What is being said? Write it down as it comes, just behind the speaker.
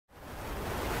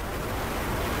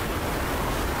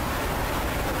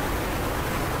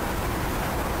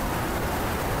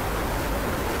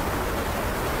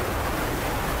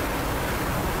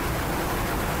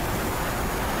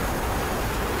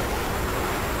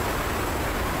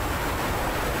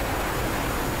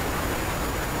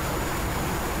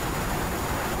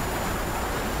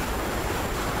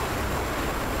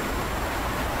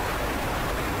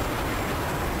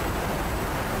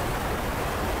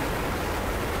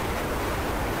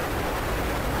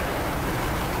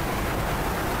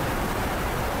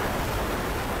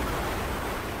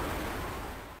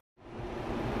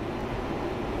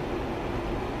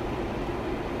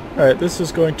Alright, this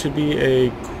is going to be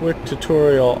a quick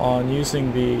tutorial on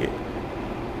using the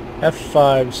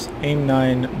F-5's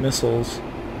AIM-9 missiles.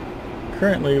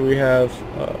 Currently we have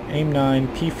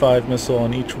AIM-9 P-5 missile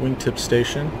on each wingtip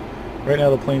station. Right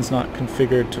now the plane's not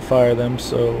configured to fire them,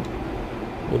 so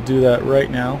we'll do that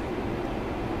right now.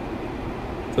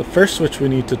 The first switch we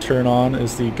need to turn on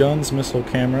is the gun's missile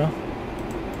camera.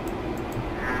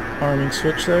 Arming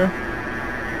switch there.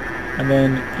 And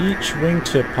then each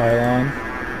wingtip pylon.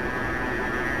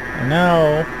 And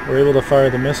now we're able to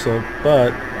fire the missile,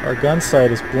 but our gun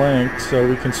sight is blank, so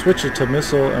we can switch it to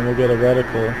missile and we'll get a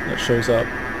reticle that shows up.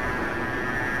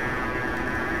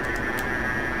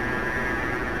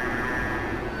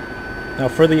 Now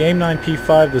for the AIM-9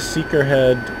 P5, the seeker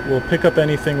head will pick up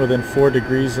anything within 4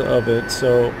 degrees of it,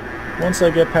 so once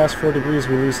I get past 4 degrees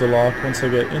we lose the lock. Once I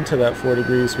get into that 4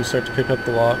 degrees we start to pick up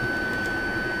the lock.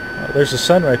 There's the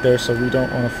sun right there, so we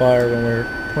don't want to fire when we're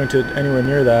pointed anywhere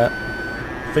near that.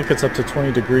 I think it's up to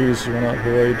 20 degrees you want to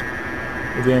avoid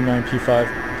with the AIM-9 P5.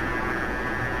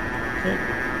 Okay.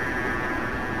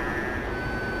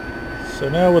 So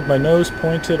now with my nose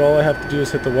pointed, all I have to do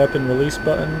is hit the weapon release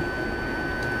button.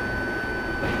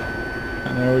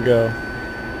 And there we go.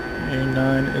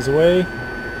 AIM-9 is away.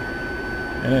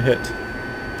 And it hit.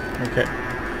 Okay.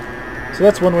 So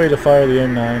that's one way to fire the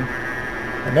AIM-9.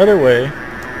 Another way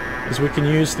is we can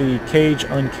use the cage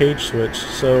uncage switch.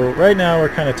 So right now we're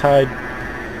kind of tied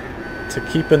to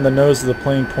keeping the nose of the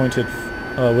plane pointed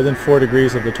within 4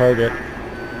 degrees of the target.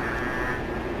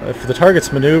 If the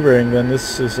target's maneuvering, then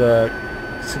this is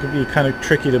it's going to be kind of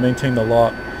tricky to maintain the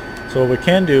lock. So what we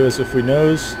can do is if we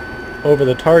nose over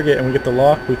the target and we get the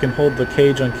lock, we can hold the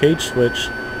cage uncage switch.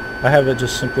 I have it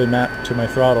just simply mapped to my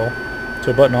throttle,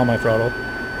 to a button on my throttle.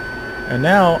 And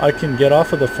now I can get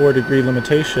off of the 4 degree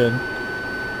limitation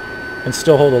and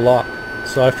still hold a lock.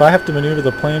 So if I have to maneuver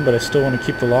the plane but I still want to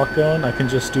keep the lock going, I can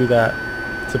just do that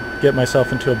to get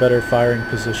myself into a better firing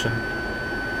position.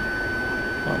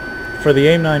 For the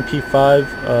AIM-9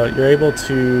 P5, you're able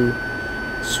to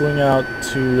swing out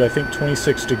to I think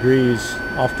 26 degrees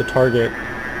off the target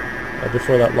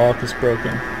before that lock is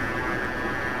broken.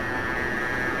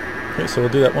 Okay, so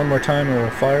we'll do that one more time and we'll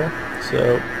fire.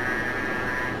 So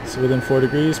within 4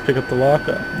 degrees, pick up the lock.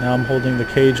 Now I'm holding the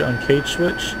cage uncage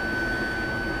switch.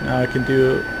 Now I can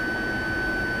do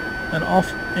an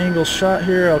off-angle shot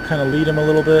here. I'll kind of lead him a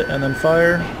little bit and then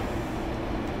fire.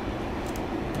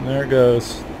 And there it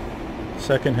goes.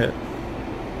 Second hit.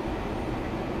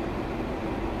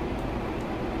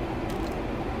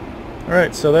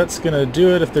 Alright, so that's going to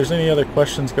do it. If there's any other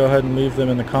questions, go ahead and leave them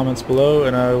in the comments below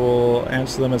and I will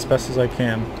answer them as best as I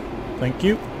can. Thank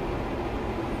you.